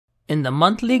In the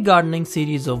monthly gardening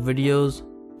series of videos,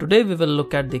 today we will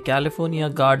look at the California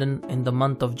garden in the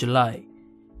month of July.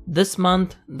 This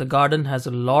month, the garden has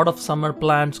a lot of summer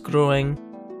plants growing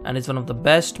and is one of the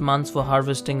best months for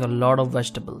harvesting a lot of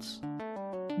vegetables.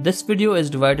 This video is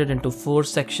divided into 4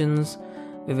 sections.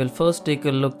 We will first take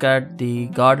a look at the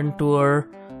garden tour,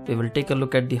 we will take a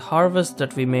look at the harvest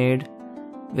that we made,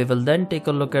 we will then take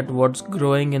a look at what's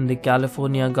growing in the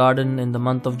California garden in the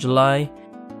month of July,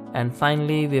 and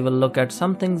finally we will look at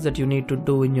some things that you need to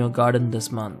do in your garden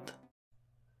this month.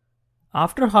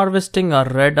 After harvesting our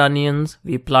red onions,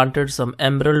 we planted some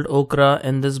emerald okra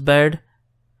in this bed.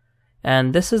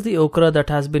 And this is the okra that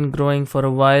has been growing for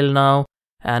a while now,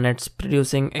 and it's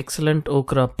producing excellent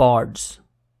okra pods.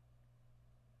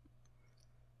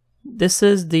 This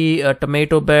is the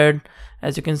tomato bed.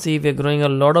 As you can see, we're growing a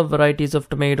lot of varieties of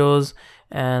tomatoes,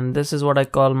 and this is what I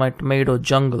call my tomato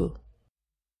jungle.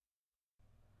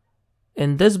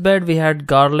 In this bed we had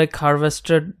garlic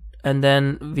harvested, and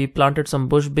then we planted some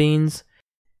bush beans.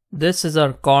 This is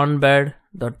our corn bed,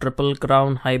 the triple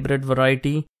crown hybrid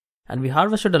variety, and we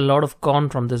harvested a lot of corn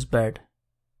from this bed.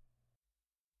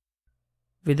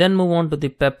 We then move on to the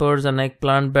peppers and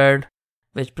eggplant bed,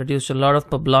 which produced a lot of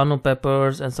poblano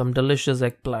peppers and some delicious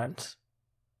eggplants.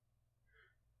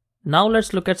 Now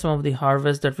let's look at some of the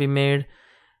harvest that we made.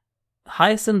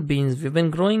 Hyacinth beans, we've been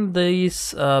growing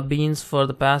these beans for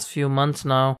the past few months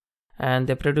now, and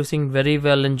they're producing very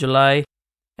well in July.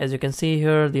 As you can see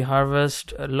here, the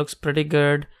harvest looks pretty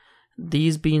good.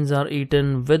 These beans are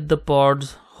eaten with the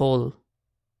pods whole,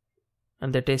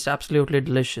 and they taste absolutely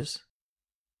delicious.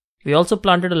 We also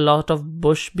planted a lot of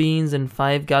bush beans in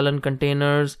 5-gallon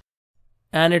containers,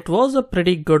 and it was a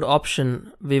pretty good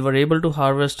option. We were able to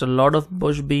harvest a lot of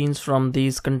bush beans from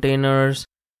these containers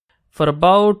for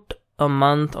about a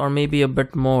month or maybe a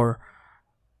bit more,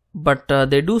 but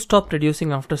they do stop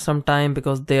producing after some time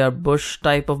because they are bush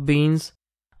type of beans,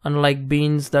 unlike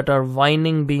beans that are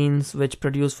vining beans which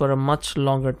produce for a much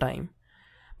longer time.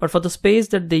 But for the space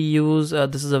that they use,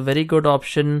 this is a very good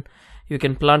option. You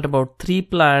can plant about 3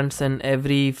 plants in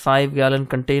every 5-gallon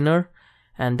container,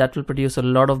 and that will produce a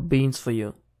lot of beans for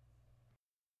you.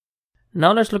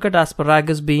 Now let's look at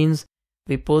asparagus beans.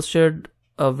 We posted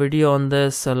a video on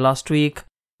this last week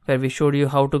where we showed you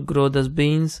how to grow these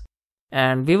beans,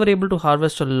 and we were able to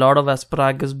harvest a lot of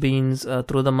asparagus beans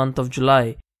through the month of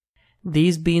July.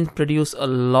 These beans produce a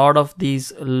lot of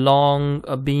these long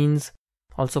beans,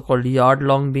 also called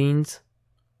yard-long beans,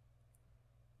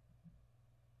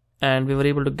 and we were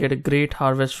able to get a great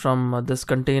harvest from this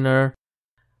container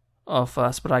of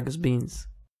asparagus beans.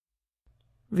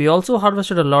 We also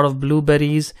harvested a lot of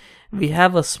blueberries. We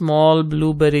have a small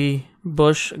blueberry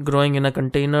bush growing in a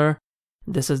container.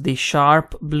 This is the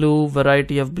sharp blue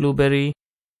variety of blueberry,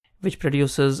 which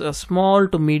produces a small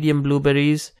to medium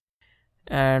blueberries.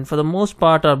 And for the most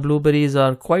part, our blueberries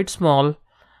are quite small,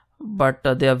 but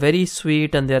they are very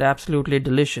sweet and they are absolutely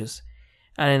delicious.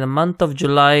 And in the month of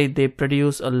July, they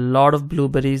produce a lot of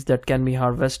blueberries that can be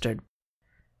harvested.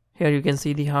 Here you can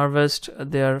see the harvest.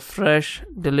 They are fresh,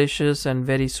 delicious, and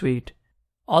very sweet.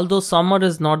 Although summer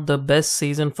is not the best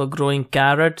season for growing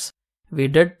carrots, we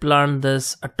did plant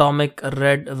this atomic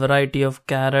red variety of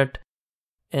carrot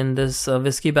in this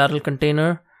whiskey barrel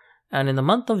container, and in the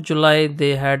month of July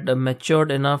they had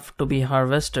matured enough to be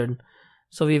harvested.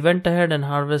 So we went ahead and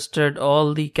harvested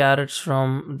all the carrots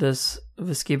from this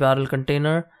whiskey barrel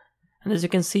container, and as you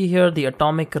can see here, the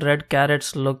atomic red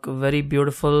carrots look very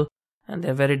beautiful and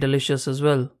they're very delicious as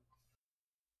well.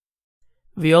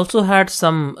 We also had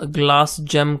some glass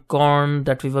gem corn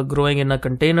that we were growing in a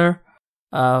container,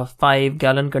 a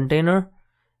 5-gallon container,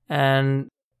 and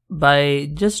by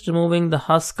just removing the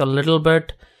husk a little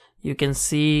bit, you can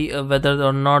see whether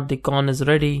or not the corn is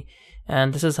ready,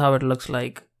 and this is how it looks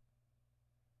like.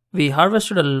 We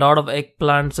harvested a lot of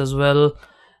eggplants as well.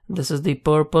 This is the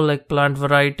purple eggplant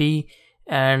variety,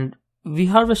 and we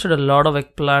harvested a lot of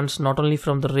eggplants not only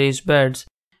from the raised beds.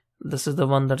 This is the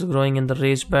one that's growing in the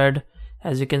raised bed.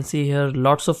 As you can see here,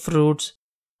 lots of fruits.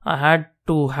 I had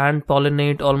to hand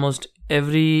pollinate almost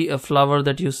every flower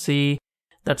that you see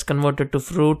that's converted to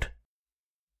fruit.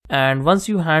 And once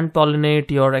you hand pollinate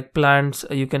your eggplants,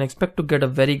 you can expect to get a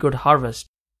very good harvest.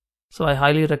 So I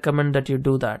highly recommend that you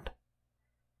do that.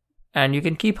 And you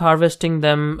can keep harvesting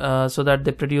them so that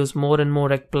they produce more and more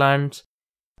eggplants.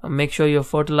 Make sure you're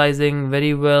fertilizing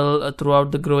very well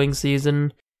throughout the growing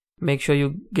season. Make sure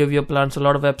you give your plants a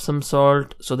lot of Epsom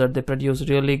salt so that they produce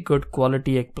really good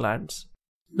quality eggplants.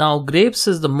 Now, grapes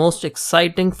is the most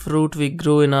exciting fruit we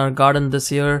grew in our garden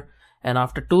this year, and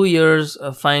after 2 years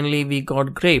finally we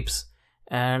got grapes.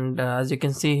 And as you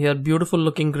can see here, beautiful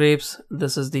looking grapes.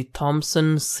 This is the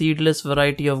Thompson seedless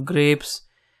variety of grapes.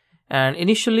 And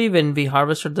initially when we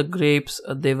harvested the grapes,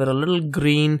 they were a little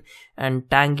green and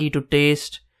tangy to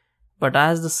taste. But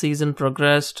as the season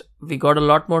progressed, we got a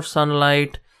lot more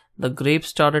sunlight. The grapes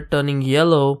started turning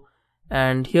yellow.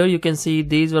 And here you can see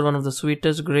these were one of the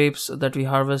sweetest grapes that we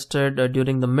harvested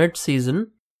during the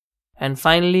mid-season. And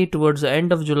finally, towards the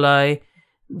end of July,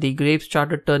 the grapes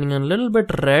started turning a little bit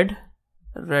red,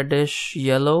 reddish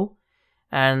yellow.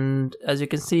 And as you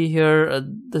can see here,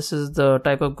 this is the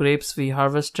type of grapes we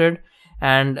harvested.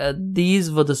 And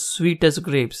these were the sweetest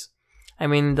grapes. I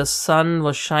mean, the sun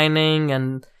was shining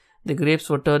and the grapes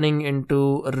were turning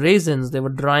into raisins. They were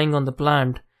drying on the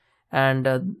plant.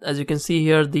 And as you can see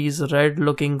here, these red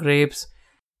looking grapes,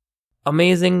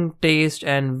 amazing taste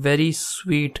and very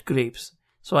sweet grapes.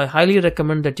 So I highly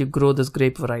recommend that you grow this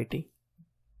grape variety.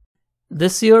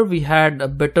 This year we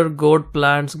had bitter gourd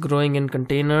plants growing in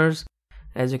containers.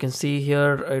 As you can see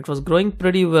here, it was growing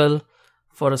pretty well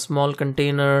for a small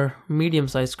container, medium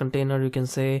sized container you can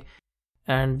say.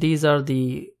 And these are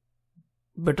the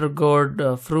bitter gourd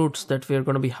fruits that we are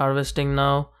going to be harvesting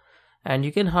now. And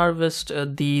you can harvest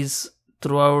these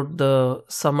throughout the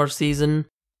summer season.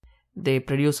 They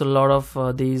produce a lot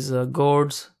of these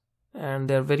gourds, and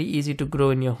they're very easy to grow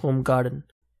in your home garden.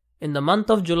 In the month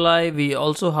of July, we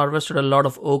also harvested a lot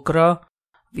of okra.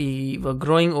 We were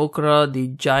growing okra, the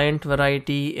giant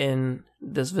variety, in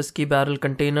this whiskey barrel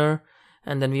container,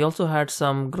 and then we also had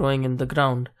some growing in the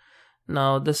ground.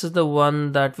 Now this is the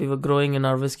one that we were growing in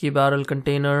our whiskey barrel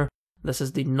container. This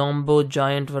is the Nombo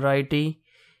giant variety.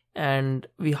 And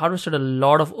we harvested a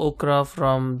lot of okra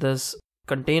from this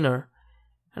container.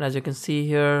 And as you can see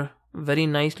here, very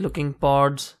nice looking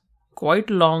pods, quite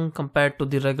long compared to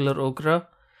the regular okra,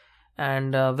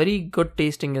 and very good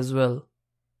tasting as well.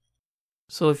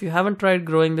 So if you haven't tried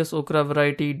growing this okra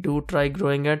variety, do try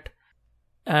growing it.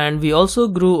 And we also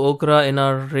grew okra in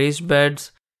our raised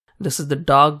beds. This is the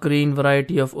dark green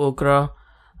variety of okra,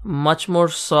 much more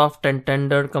soft and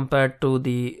tender compared to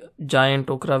the giant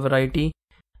okra variety.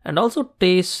 And also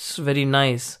tastes very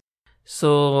nice.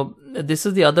 So this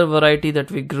is the other variety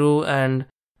that we grew, and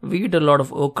we eat a lot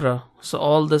of okra. So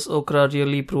all this okra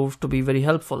really proved to be very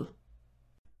helpful.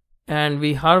 And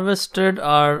we harvested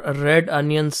our red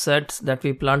onion sets that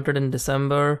we planted in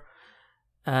December.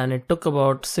 And it took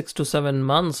about 6 to 7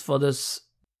 months for this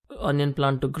onion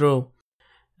plant to grow.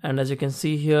 And as you can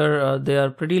see here, they are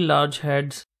pretty large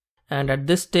heads. And at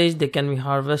this stage, they can be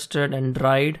harvested and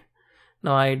dried.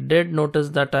 Now I did notice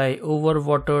that I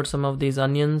overwatered some of these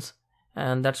onions,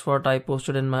 and that's what I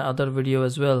posted in my other video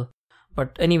as well.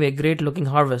 But anyway, great looking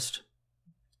harvest.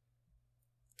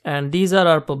 And these are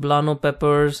our poblano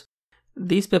peppers.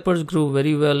 These peppers grew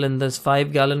very well in this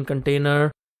 5-gallon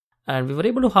container, and we were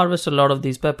able to harvest a lot of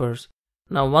these peppers.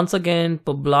 Now once again,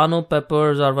 poblano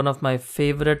peppers are one of my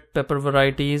favorite pepper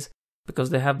varieties because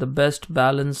they have the best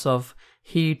balance of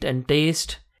heat and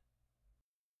taste.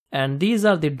 And these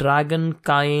are the dragon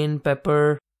cayenne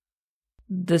pepper.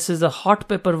 This is a hot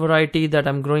pepper variety that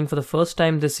I'm growing for the first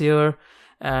time this year,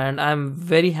 and I'm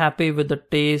very happy with the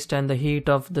taste and the heat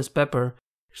of this pepper.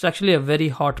 It's actually a very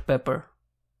hot pepper.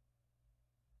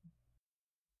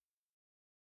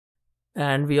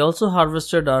 And we also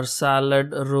harvested our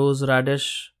salad rose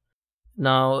radish.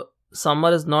 Now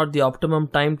summer is not the optimum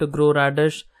time to grow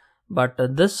radish, but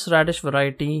this radish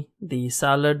variety, the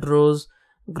salad rose,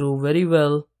 grew very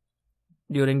well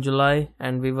during July,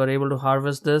 and we were able to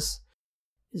harvest this.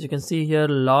 As you can see here,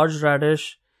 large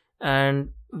radish, and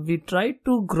we tried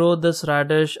to grow this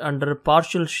radish under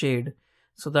partial shade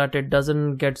so that it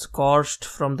doesn't get scorched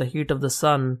from the heat of the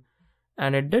sun,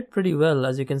 and it did pretty well.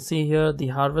 As you can see here, the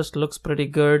harvest looks pretty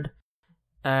good,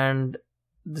 and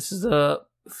this is a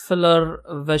filler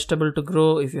vegetable to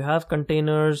grow. If you have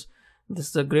containers, this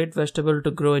is a great vegetable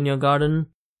to grow in your garden,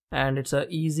 and it's an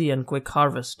easy and quick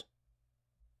harvest.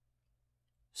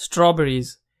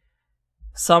 Strawberries.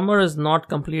 Summer is not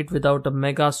complete without a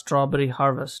mega strawberry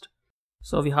harvest.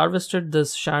 So we harvested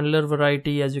this Chandler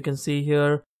variety, as you can see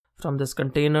here, from this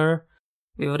container.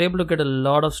 We were able to get a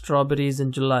lot of strawberries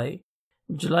in July.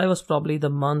 July was probably the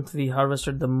month we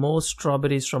harvested the most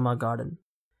strawberries from our garden,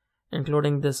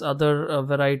 including this other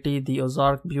variety, the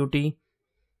Ozark Beauty.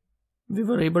 We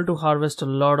were able to harvest a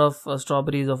lot of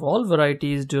strawberries of all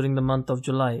varieties during the month of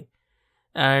July.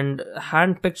 And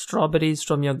hand-picked strawberries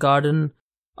from your garden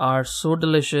are so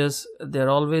delicious. They're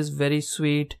always very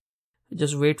sweet.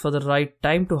 Just wait for the right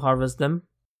time to harvest them,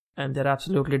 and they're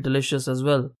absolutely delicious as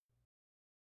well.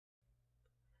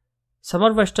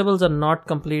 Summer vegetables are not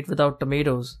complete without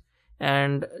tomatoes,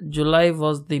 and July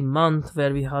was the month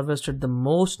where we harvested the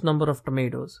most number of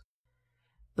tomatoes.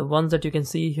 The ones that you can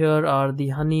see here are the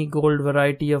honey gold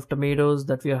variety of tomatoes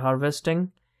that we are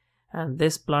harvesting, and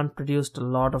this plant produced a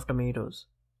lot of tomatoes.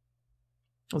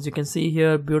 As you can see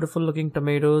here, beautiful looking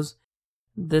tomatoes.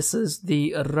 This is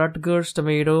the Rutgers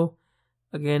tomato.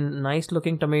 Again, nice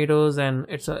looking tomatoes, and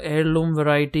it's an heirloom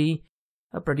variety.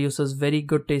 Produces very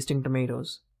good tasting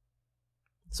tomatoes.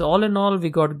 So all in all, we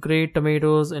got great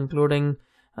tomatoes, including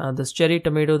this cherry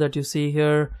tomato that you see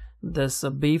here, this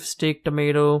beefsteak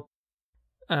tomato,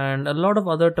 and a lot of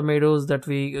other tomatoes that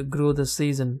we grew this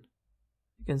season.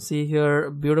 You can see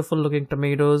here beautiful looking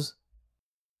tomatoes.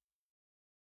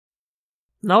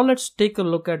 Now let's take a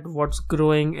look at what's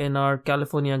growing in our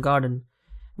California garden.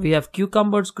 We have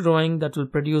cucumbers growing that will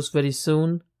produce very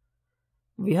soon.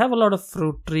 We have a lot of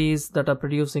fruit trees that are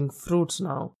producing fruits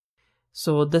now.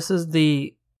 So this is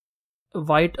the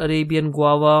white Arabian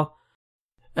guava,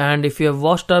 and if you have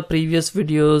watched our previous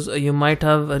videos, you might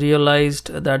have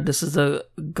realized that this is a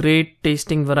great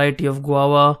tasting variety of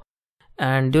guava,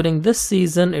 and during this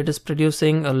season it is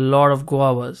producing a lot of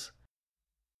guavas.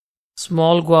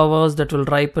 Small guavas that will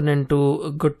ripen into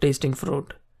a good tasting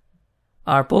fruit.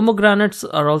 Our pomegranates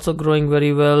are also growing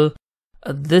very well.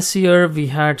 This year we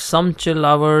had some chill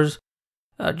hours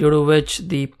due to which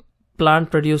the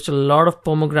plant produced a lot of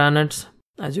pomegranates,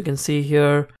 as you can see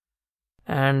here,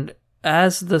 and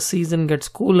as the season gets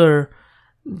cooler,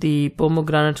 the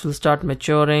pomegranates will start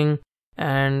maturing,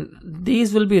 and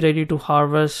these will be ready to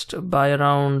harvest by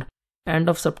around end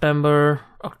of September,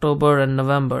 October and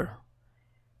November.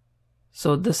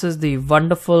 So this is the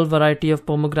wonderful variety of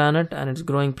pomegranate, and it's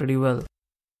growing pretty well.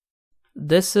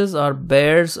 This is our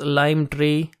Bear's lime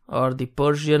tree, or the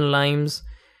Persian limes,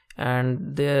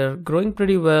 and they're growing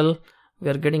pretty well. We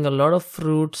are getting a lot of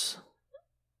fruits.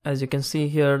 As you can see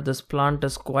here, this plant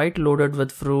is quite loaded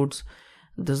with fruits.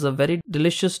 This is a very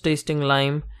delicious tasting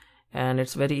lime, and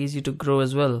it's very easy to grow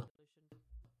as well.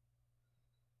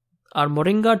 Our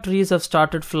moringa trees have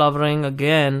started flowering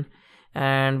again,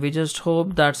 and we just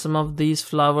hope that some of these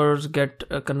flowers get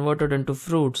converted into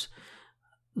fruits.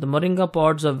 The moringa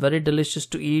pods are very delicious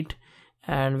to eat,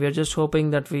 and we are just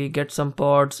hoping that we get some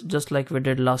pods just like we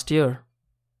did last year.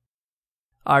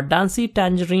 Our Dancy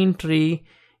tangerine tree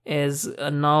is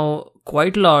now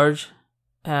quite large,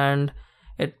 and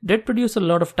it did produce a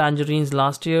lot of tangerines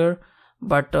last year,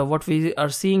 but what we are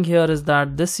seeing here is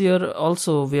that this year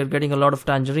also we are getting a lot of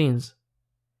tangerines.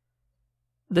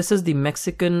 This is the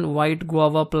Mexican white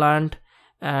guava plant,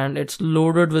 and it's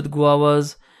loaded with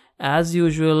guavas as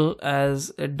usual,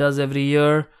 as it does every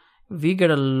year. We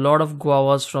get a lot of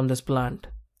guavas from this plant,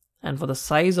 and for the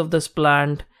size of this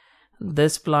plant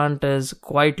is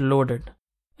quite loaded,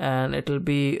 and it will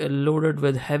be loaded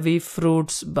with heavy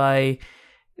fruits by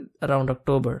around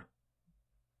October.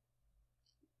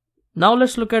 Now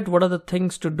let's look at what are the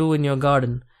things to do in your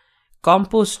garden.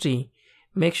 Compost tea.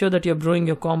 Make sure that you're brewing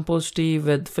your compost tea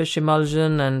with fish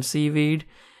emulsion and seaweed,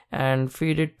 and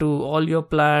feed it to all your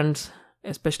plants,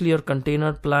 especially your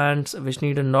container plants which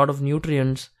need a lot of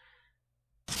nutrients.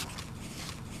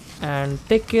 And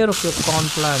take care of your corn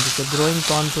plant. If you're growing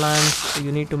corn plants,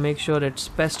 you need to make sure it's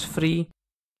pest free,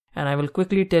 and I will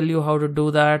quickly tell you how to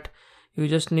do that. You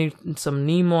just need some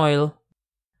neem oil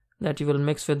that you will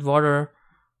mix with water,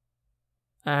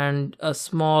 and a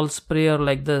small sprayer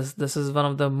like this. This is one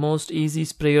of the most easy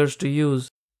sprayers to use,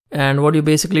 and what you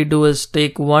basically do is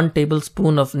take 1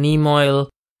 tablespoon of neem oil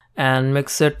and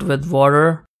mix it with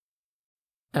water,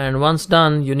 and once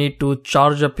done you need to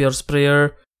charge up your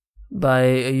sprayer by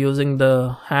using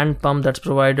the hand pump that's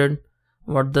provided.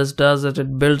 What this does is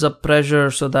it builds up pressure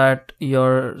so that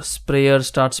your sprayer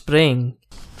starts spraying,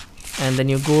 and then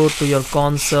you go to your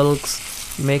corn silks.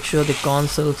 Make sure the corn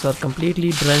silks are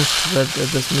completely drenched with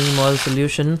this neem oil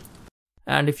solution.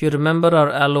 And if you remember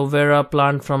our aloe vera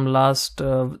plant from last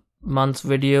month's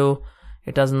video,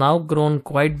 it has now grown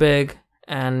quite big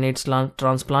and needs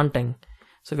transplanting.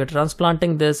 So we're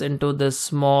transplanting this into this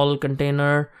small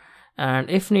container, and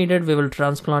if needed we will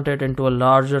transplant it into a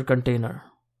larger container.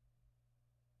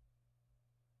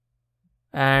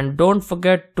 And don't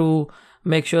forget to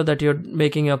make sure that you're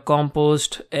making your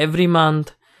compost every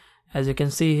month. As you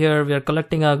can see here, we are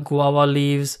collecting our guava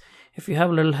leaves. If you have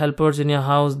little helpers in your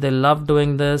house, they love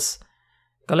doing this.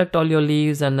 Collect all your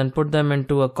leaves and then put them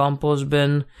into a compost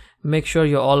bin. Make sure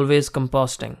you're always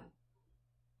composting.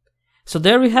 So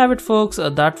there we have it, folks.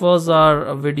 That was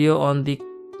our video on the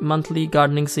monthly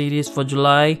gardening series for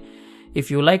July. If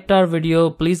you liked our video,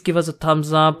 please give us a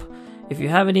thumbs up. If you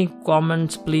have any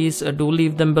comments, please do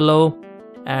leave them below,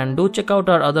 and do check out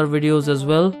our other videos as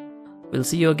well. We'll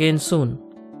see you again soon.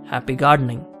 Happy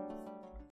gardening!